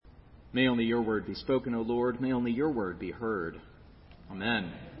May only your word be spoken, O Lord. May only your word be heard.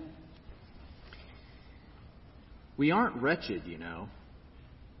 Amen. We aren't wretched, you know.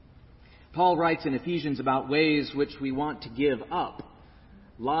 Paul writes in Ephesians about ways which we want to give up.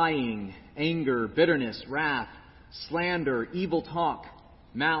 Lying, anger, bitterness, wrath, slander, evil talk,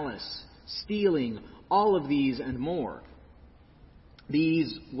 malice, stealing, all of these and more.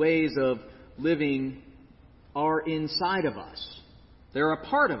 These ways of living are inside of us. They're a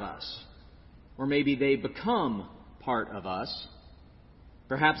part of us. Or maybe they become part of us.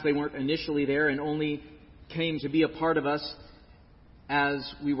 Perhaps they weren't initially there and only came to be a part of us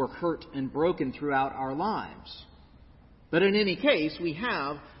as we were hurt and broken throughout our lives. But in any case, we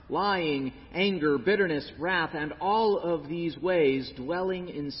have lying, anger, bitterness, wrath, and all of these ways dwelling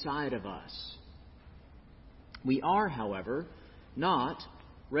inside of us. We are, however, not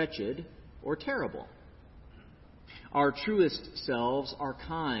wretched or terrible. Our truest selves are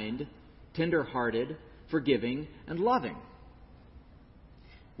kind, tender-hearted, forgiving, and loving.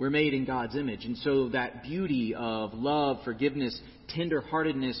 We're made in God's image, and so that beauty of love, forgiveness,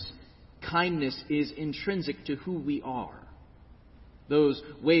 tender-heartedness, kindness is intrinsic to who we are. Those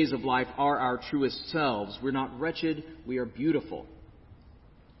ways of life are our truest selves. We're not wretched, we are beautiful.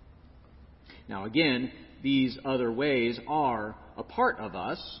 Now again, these other ways are a part of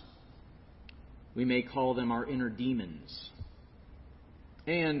us. We may call them our inner demons.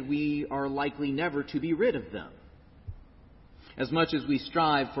 And we are likely never to be rid of them. As much as we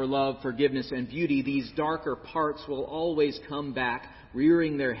strive for love, forgiveness, and beauty, these darker parts will always come back,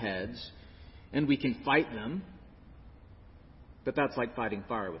 rearing their heads, and we can fight them. But that's like fighting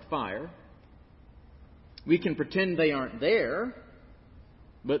fire with fire. We can pretend they aren't there,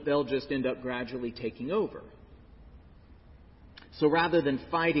 but they'll just end up gradually taking over. So rather than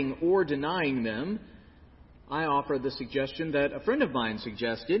fighting or denying them, I offer the suggestion that a friend of mine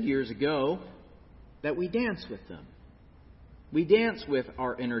suggested years ago, that we dance with them. We dance with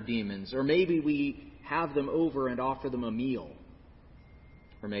our inner demons, or maybe we have them over and offer them a meal,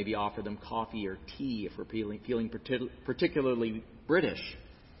 or maybe offer them coffee or tea if we're feeling particularly British.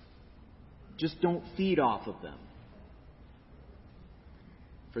 Just don't feed off of them.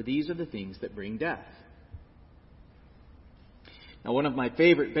 For these are the things that bring death. Now, one of my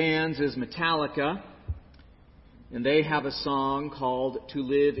favorite bands is Metallica, and they have a song called "To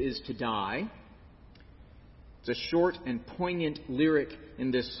Live Is to Die." It's a short and poignant lyric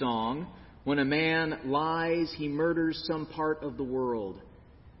in this song. When a man lies, he murders some part of the world.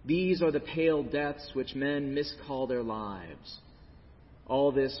 These are the pale deaths which men miscall their lives.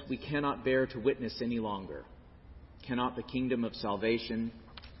 All this we cannot bear to witness any longer. Cannot the kingdom of salvation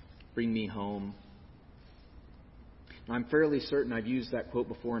bring me home? Now, I'm fairly certain I've used that quote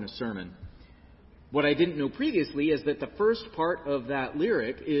before in a sermon. What I didn't know previously is that the first part of that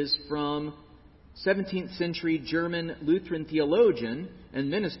lyric is from 17th century German Lutheran theologian and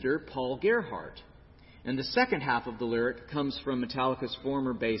minister Paul Gerhardt. And the second half of the lyric comes from Metallica's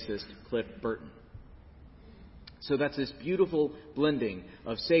former bassist Cliff Burton. So that's this beautiful blending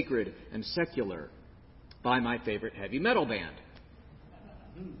of sacred and secular by my favorite heavy metal band.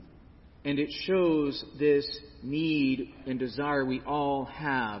 And it shows this need and desire we all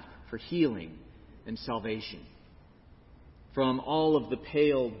have for healing and salvation from all of the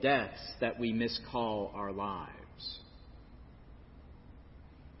pale deaths that we miscall our lives.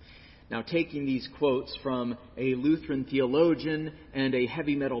 Now, taking these quotes from a Lutheran theologian and a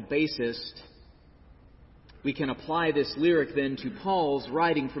heavy metal bassist, we can apply this lyric then to Paul's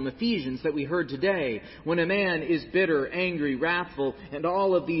writing from Ephesians that we heard today. When a man is bitter, angry, wrathful, and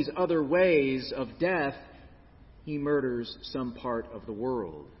all of these other ways of death, he murders some part of the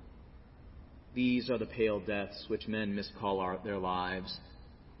world. These are the pale deaths which men miscall their lives.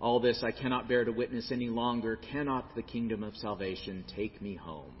 All this I cannot bear to witness any longer. Cannot the kingdom of salvation take me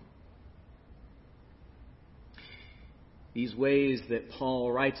home? These ways that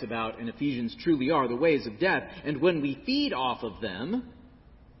Paul writes about in Ephesians truly are the ways of death. And when we feed off of them,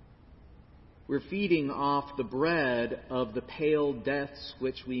 we're feeding off the bread of the pale deaths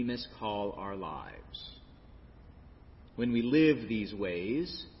which we miscall our lives. When we live these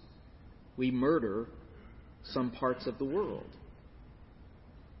ways, we murder some parts of the world.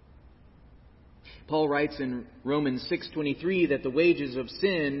 Paul writes in Romans 6:23 that the wages of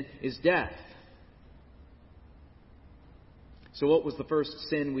sin is death. So what was the first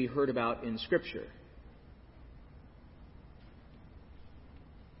sin we heard about in Scripture?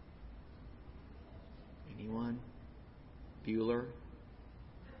 Anyone? Bueller?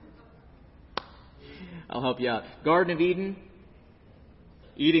 I'll help you out. Garden of Eden?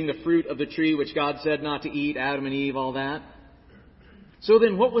 Eating the fruit of the tree which God said not to eat, Adam and Eve, all that. So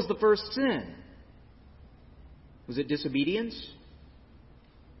then, what was the first sin? Was it disobedience?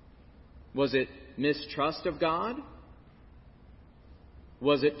 Was it mistrust of God?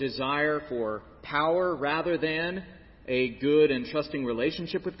 Was it desire for power rather than a good and trusting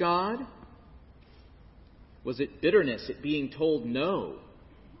relationship with God? Was it bitterness at being told no,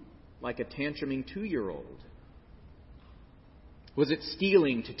 like a tantruming 2-year-old? Was it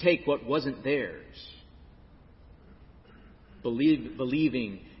stealing to take what wasn't theirs?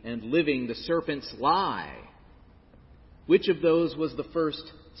 Believing and living the serpent's lie? Which of those was the first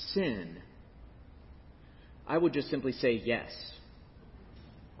sin? I would just simply say yes.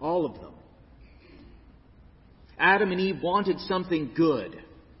 All of them. Adam and Eve wanted something good.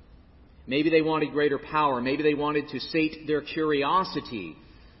 Maybe they wanted greater power. Maybe they wanted to sate their curiosity.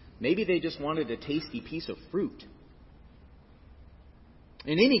 Maybe they just wanted a tasty piece of fruit.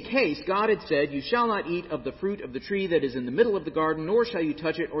 In any case, God had said, "You shall not eat of the fruit of the tree that is in the middle of the garden, nor shall you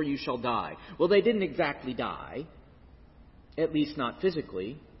touch it, or you shall die." Well, they didn't exactly die, at least not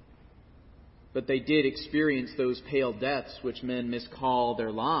physically, but they did experience those pale deaths which men miscall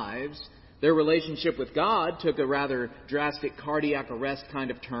their lives. Their relationship with God took a rather drastic cardiac arrest kind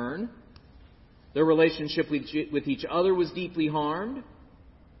of turn. Their relationship with each other was deeply harmed.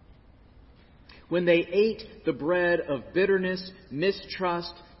 When they ate the bread of bitterness,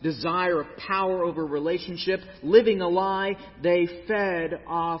 mistrust, desire of power over relationship, living a lie, they fed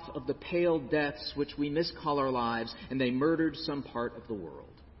off of the pale deaths which we miscall our lives, and they murdered some part of the world.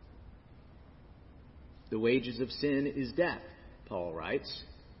 The wages of sin is death, Paul writes.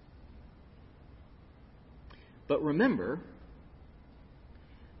 But remember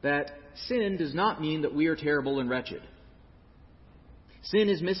that sin does not mean that we are terrible and wretched. Sin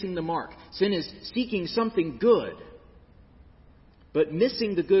is missing the mark. Sin is seeking something good, but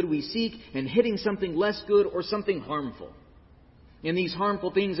missing the good we seek and hitting something less good or something harmful. And these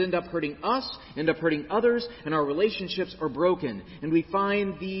harmful things end up hurting us, end up hurting others, and our relationships are broken. And we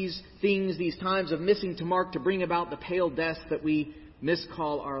find these things, these times of missing to mark, to bring about the pale deaths that we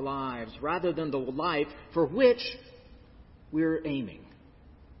miscall our lives, rather than the life for which we're aiming.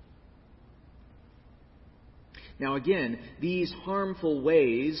 Now again, these harmful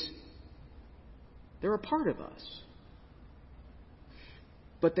ways, they're a part of us.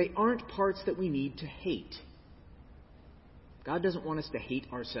 But they aren't parts that we need to hate. God doesn't want us to hate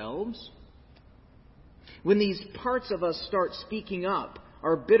ourselves. When these parts of us start speaking up,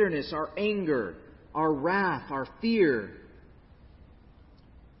 our bitterness, our anger, our wrath, our fear,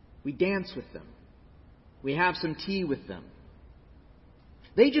 we dance with them. We have some tea with them.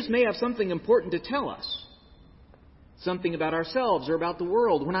 They just may have something important to tell us. Something about ourselves or about the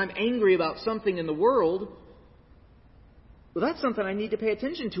world. When I'm angry about something in the world, well, that's something I need to pay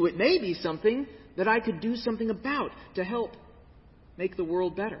attention to. It may be something that I could do something about to help make the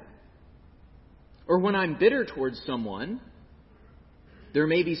world better. Or when I'm bitter towards someone, there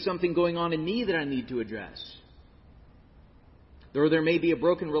may be something going on in me that I need to address. Or there may be a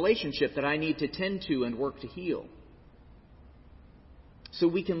broken relationship that I need to tend to and work to heal. So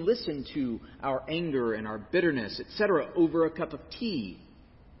we can listen to our anger and our bitterness, etc., over a cup of tea.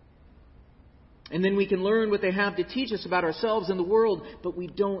 And then we can learn what they have to teach us about ourselves and the world, but we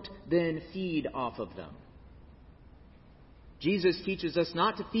don't then feed off of them. Jesus teaches us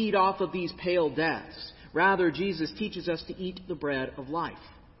not to feed off of these pale deaths. Rather, Jesus teaches us to eat the bread of life.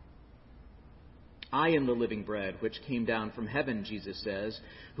 "I am the living bread which came down from heaven," Jesus says.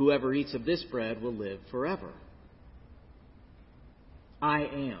 "Whoever eats of this bread will live forever." I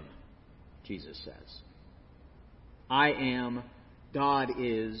am, Jesus says. I am, God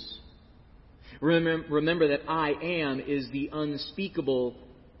is. Remember that I am is the unspeakable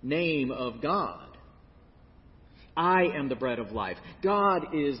name of God. I am the bread of life.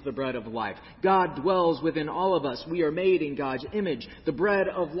 God is the bread of life. God dwells within all of us. We are made in God's image. The bread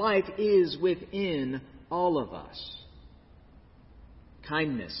of life is within all of us.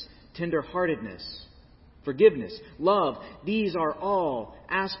 Kindness, tenderheartedness, forgiveness, love, these are all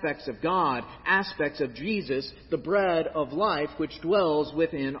aspects of God, aspects of Jesus, the bread of life which dwells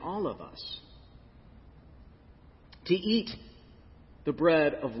within all of us. To eat the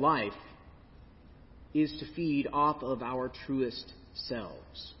bread of life is to feed off of our truest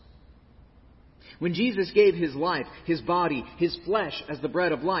selves. When Jesus gave His life, His body, His flesh as the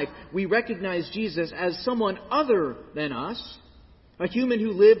bread of life, we recognize Jesus as someone other than us. A human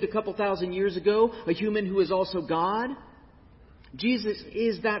who lived a couple thousand years ago, a human who is also God. Jesus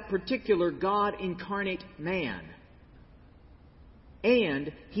is that particular God incarnate man.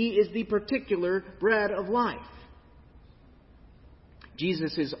 And He is the particular bread of life.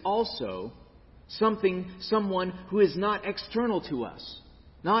 Jesus is also someone who is not external to us,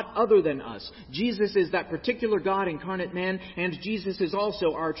 not other than us. Jesus is that particular God incarnate man, and Jesus is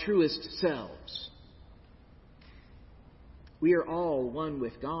also our truest selves. We are all one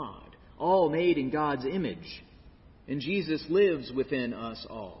with God, all made in God's image, and Jesus lives within us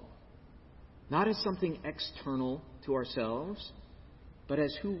all, not as something external to ourselves, but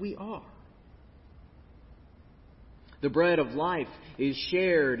as who we are. The bread of life is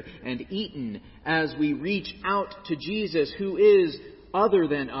shared and eaten as we reach out to Jesus, who is other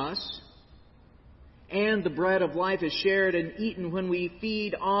than us. And the bread of life is shared and eaten when we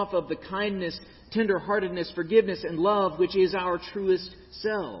feed off of the kindness, tenderheartedness, forgiveness, and love, which is our truest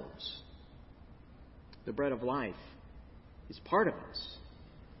selves. The bread of life is part of us.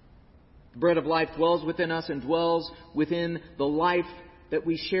 The bread of life dwells within us and dwells within the life that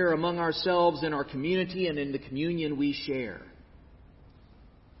we share among ourselves in our community and in the communion we share.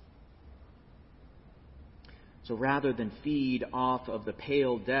 So rather than feed off of the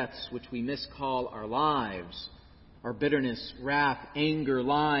pale deaths which we miscall our lives, our bitterness, wrath, anger,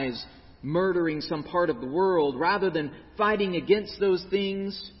 lies, murdering some part of the world, rather than fighting against those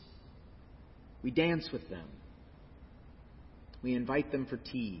things, we dance with them. We invite them for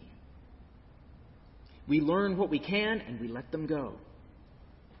tea. We learn what we can and we let them go.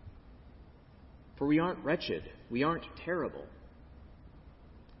 For we aren't wretched. We aren't terrible.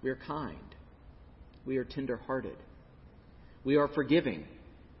 We are kind. We are tender-hearted. We are forgiving.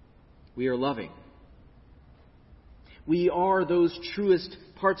 We are loving. We are those truest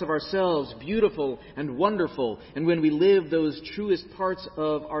parts of ourselves, beautiful and wonderful. And when we live those truest parts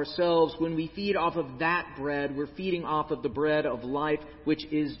of ourselves, when we feed off of that bread, we're feeding off of the bread of life, which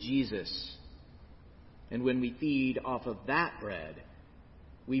is Jesus. And when we feed off of that bread,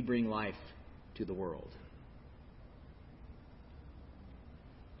 we bring life to the world.